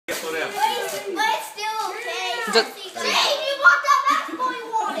James, you bought that basketball you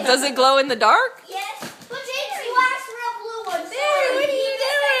wanted. Does it glow in the dark? Yes. But James, you asked for a blue one. Mary, what are you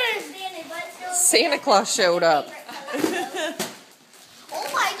doing? Santa Claus showed up. Oh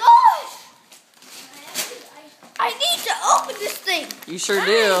my gosh! I need to open this thing. You sure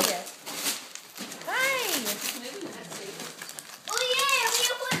do. Oh yeah,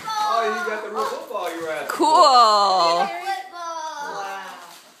 real football. Oh, you got the real football you were asking for. Cool. Football. Wow.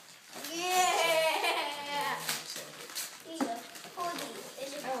 Yeah.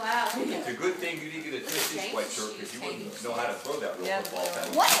 Oh, wow. It's a good thing you didn't get a Tennessee sweatshirt because you wouldn't know how to throw that real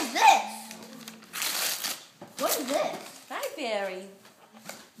football. What is this? What is this? Hi, Barry.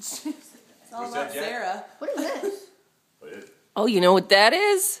 What's that, Jack? Sarah. What is this? What is it? Oh, you know what that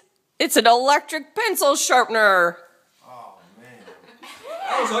is? It's an electric pencil sharpener. Oh, man.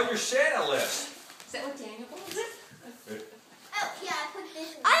 That was on your Santa list. Is that what Daniel was? Oh yeah, I put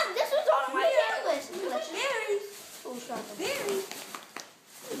this. This was on my list. Barry.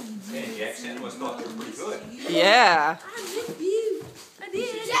 Man, Jack, Santa must thought they were pretty good. Yeah. I love you. I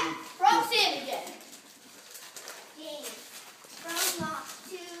did. Jack, from Santa again. James, from Moss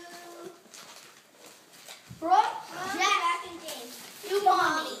to Jack and James. To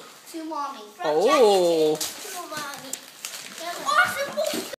mommy. To mommy. From Jack and Oh. James.